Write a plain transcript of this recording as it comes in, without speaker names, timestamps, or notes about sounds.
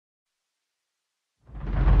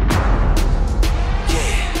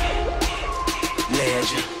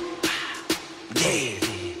legend. Yeah,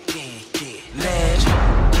 legend.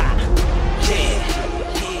 Yeah,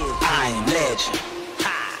 I am legend.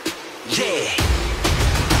 Yeah,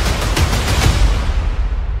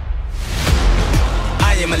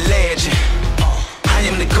 I am a legend. I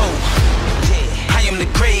am the GOAT. I am the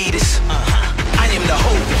greatest. I am the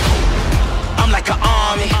hope. I'm like an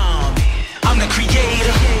army. I'm the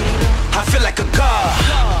creator. I feel like a god.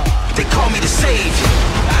 They call me the savior.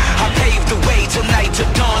 I paved the way tonight to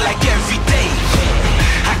dawn like every day.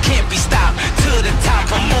 I can't be stopped. To the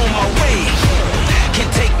top, I'm on my way.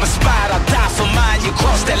 Can't take my spot, I'll die for mine. You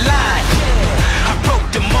cross that line. I broke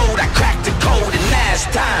the mold, I cracked the code, and now it's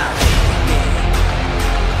time.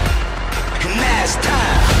 And now it's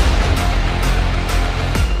time.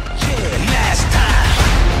 Yeah, and now it's time.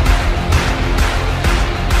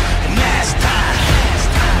 And now it's time.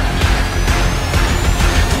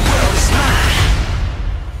 The world is mine.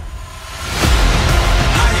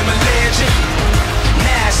 I am a legend.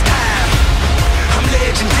 Now it's time. I'm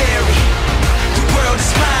legendary. The world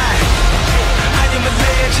is mine. I am a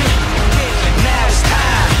legend. Now it's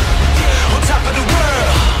time. On top of the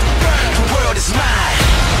world is mine.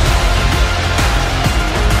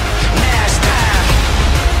 Now it's time.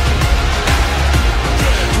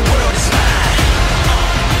 The world is mine.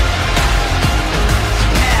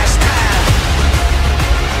 Now it's time.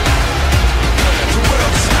 The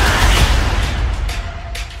world is mine.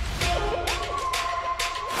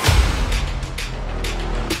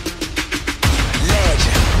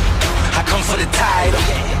 Legend. I come for the title.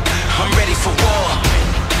 I'm ready for war.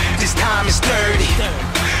 This time is dirty.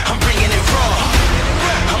 I'm bringing it raw.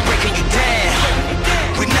 I'm breaking you down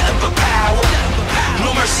with nothing but power.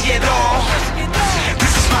 No mercy at all.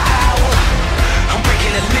 This is my hour. I'm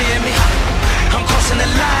breaking the limit. I'm crossing the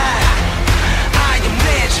line. I am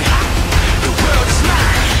legend. The world is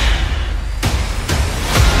mine.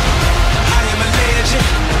 I am a legend.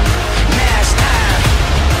 Now it's time.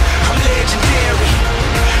 I'm legendary.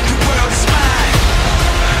 The world is mine.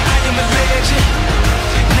 I am a legend.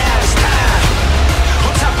 Now it's time.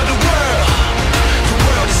 On top of the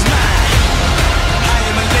world is mine. I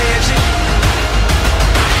am a legend.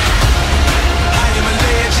 I am a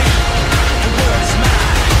legend. The world is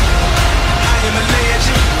mine. I am a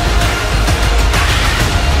legend.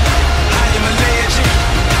 I am a legend.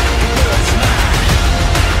 The world is mine.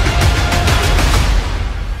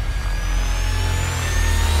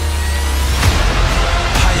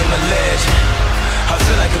 I am a legend. I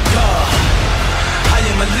feel like a god. I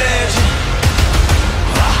am a legend.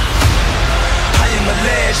 I am a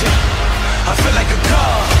legend. I feel like a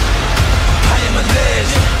god. I am a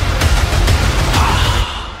legend.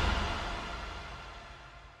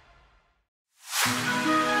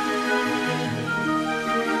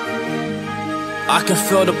 I can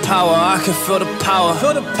feel the power, I can feel the power.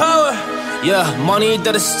 Feel the power. Yeah, money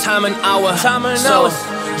that is time and hour. Time and so, hours.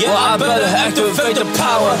 Yeah, well, I better activate the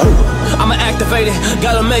power. I'ma activate it,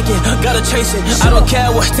 gotta make it, gotta chase it. I don't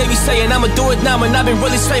care what they be saying, I'ma do it now. And I've been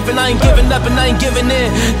really safe and I ain't giving up and I ain't giving in.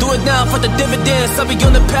 Do it now for the dividends, I'll be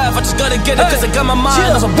on the path, I just gotta get it. Cause I got my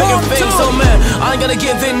mind on some bigger things. So man, I ain't gonna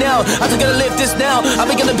give in now, I just gotta live this now. I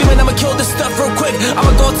be gonna be when I'ma kill this stuff real quick.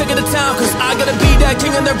 I'ma go take it to town, cause I gotta be that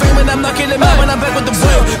king in the ring. When I'm knocking them out, when I'm back with the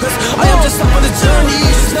real. Cause I am just up on the journey,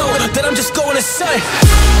 you just know that I'm just going insane.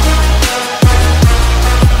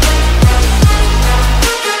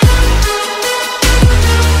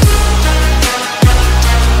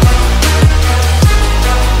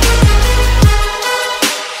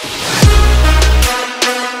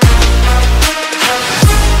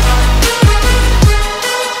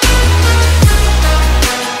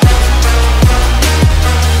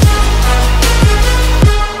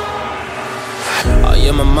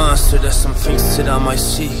 Monster, there's some things that I might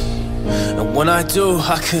see, and when I do,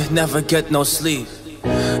 I could never get no sleep.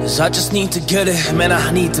 Cause I just need to get it, man,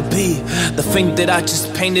 I need to be the thing that I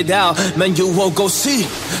just painted out, man, you won't go see.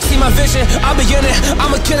 See my vision, I'll be in it,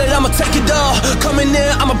 I'ma kill it, I'ma take it all. Coming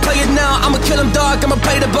in, I'ma play it now, I'ma kill them dog, I'ma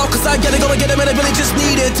play the ball. Cause I gotta go and get it, man, I really just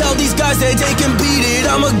need it. Tell these guys that they can beat it,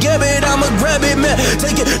 I'ma give it, I'ma grab it, man.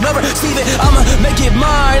 Take it, never receive it, I'ma make it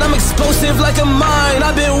mine. I'm explosive like a mine,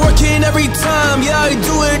 I've been working every time. Yeah, I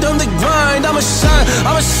do it on the grind, I'ma shine,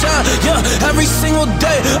 yeah, every single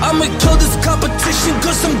day. I'ma kill this competition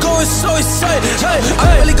cause I'm going so insane. Hey,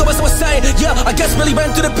 I really go by so insane. Yeah, I guess really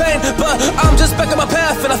ran through the pain, but I'm just back on my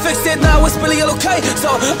path and I fixed it now, it's really okay. So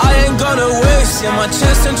I ain't gonna waste, yeah, my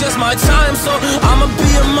chance and just my time. So I'ma be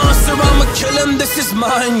a monster, I'ma kill him, this is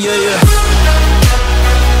mine, yeah, yeah.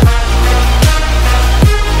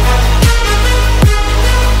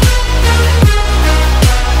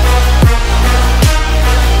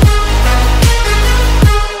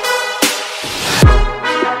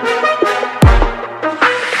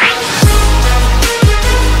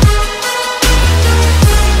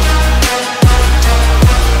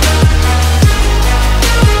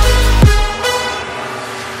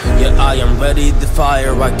 ready to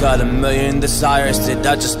fire. I got a million desires that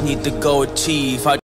I just need to go achieve.